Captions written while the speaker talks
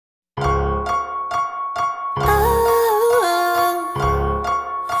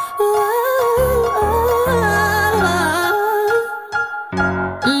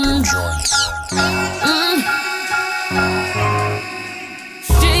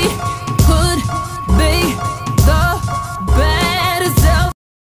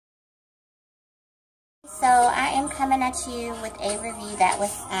at you with a review that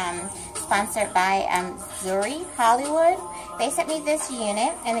was sponsored by Zury Hollywood. They sent me this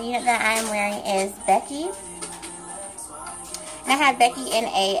unit, and the unit that I am wearing is Becky. And I have Becky in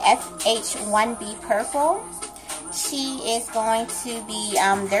a FH1B purple. She is going to be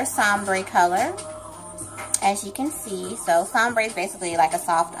their sombre color, as you can see. So sombre is basically like a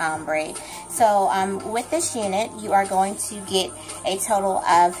soft ombre. So with this unit, you are going to get a total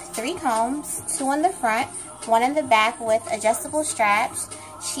of 3 combs, 2 in the front, 1 in the back with adjustable straps.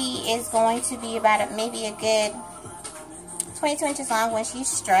 She is going to be about maybe a good 22 inches long when she's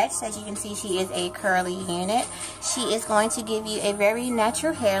stretched. As you can see, she is a curly unit. She is going to give you a very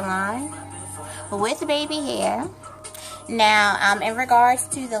natural hairline with baby hair. Now, in regards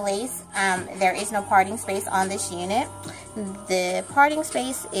to the lace, there is no parting space on this unit. The parting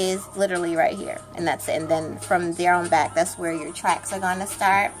space is literally right here, and that's it. And then from there on back, that's where your tracks are going to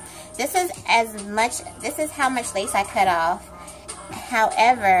start. This is how much lace I cut off.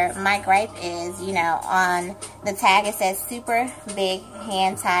 However, my gripe is, you know, on the tag it says super big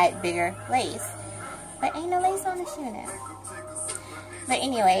hand-tied bigger lace, but ain't no lace on this unit. But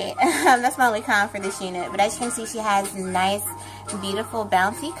anyway, that's my only con for this unit. But as you can see, she has nice, beautiful,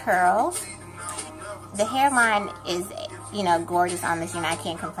 bouncy curls. The hairline is, you know, gorgeous on this unit. I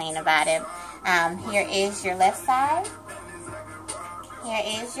can't complain about it. Here is your left side. Here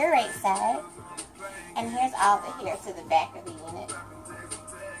is your right side. And here's all the hair to the back of the unit.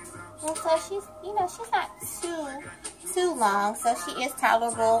 And so she's, you know, she's not too long. So she is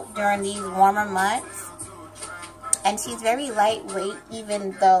tolerable during these warmer months. And she's very lightweight,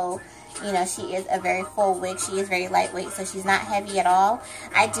 even though, you know, she is a very full wig. She is very lightweight, so she's not heavy at all.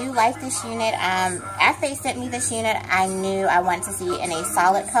 I do like this unit. After they sent me this unit, I knew I wanted to see it in a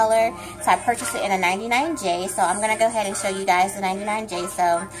solid color. So I purchased it in a 99J. So I'm going to go ahead and show you guys the 99J.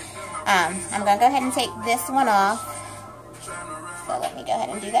 So I'm going to go ahead and take this one off. So let me go ahead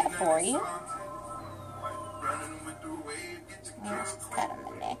and do that for you. Let's just cut on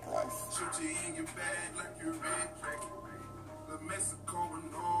the necklace.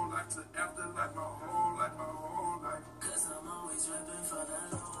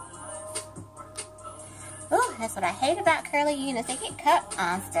 Ooh, that's what I hate about curly units. They get cut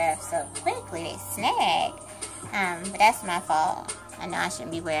on stuff so quickly. They snag. But that's my fault. I know I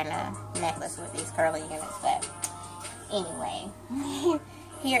shouldn't be wearing a necklace with these curly units, but anyway.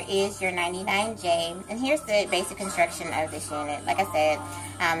 Here is your 99J, and here's the basic construction of this unit. Like I said,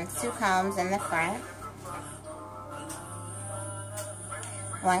 2 combs in the front,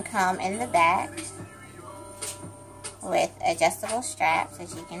 1 comb in the back with adjustable straps,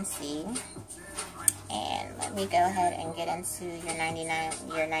 as you can see. And let me go ahead and get into your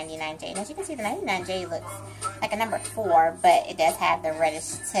 99J. And as you can see, the 99J looks like a number 4, but it does have the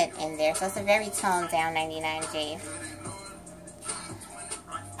reddish tint in there, so it's a very toned down 99J.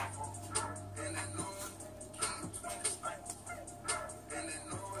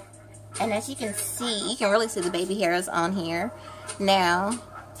 And as you can see, you can really see the baby hairs on here now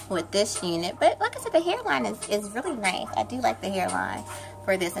with this unit. But like I said, the hairline is really nice. I do like the hairline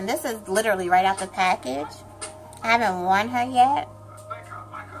for this. And this is literally right out the package. I haven't worn her yet.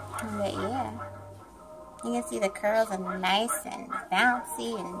 But yeah. You can see the curls are nice and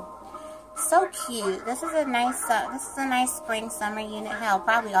bouncy and so cute. This is a nice spring summer unit. I'll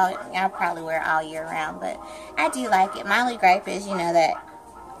probably wear it all year round. But I do like it. My only gripe is, you know, that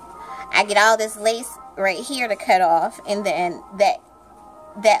I get all this lace right here to cut off, and then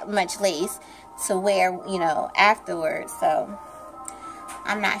that much lace to wear, you know, afterwards. So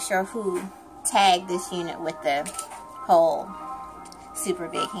I'm not sure who tagged this unit with the whole super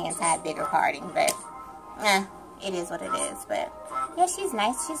big hand-tied bigger parting, but it is what it is. But yeah, she's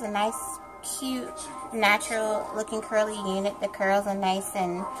nice. She's a nice, cute, natural looking curly unit. The curls are nice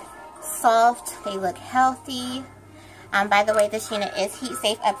and soft. They look healthy. By the way, this unit is heat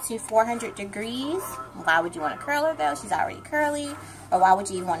safe up to 400 degrees. Why would you want to curl her though? She's already curly. Or why would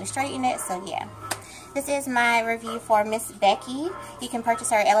you even want to straighten it? So yeah. This is my review for Miss Becky. You can purchase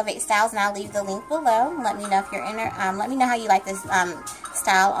her at Elevate Styles, and I'll leave the link below. Let me know if you're in her. Let me know how you like this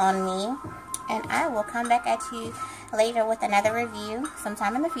style on me. And I will come back at you later with another review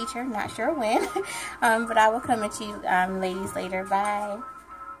sometime in the future. Not sure when. But I will come at you ladies later. Bye.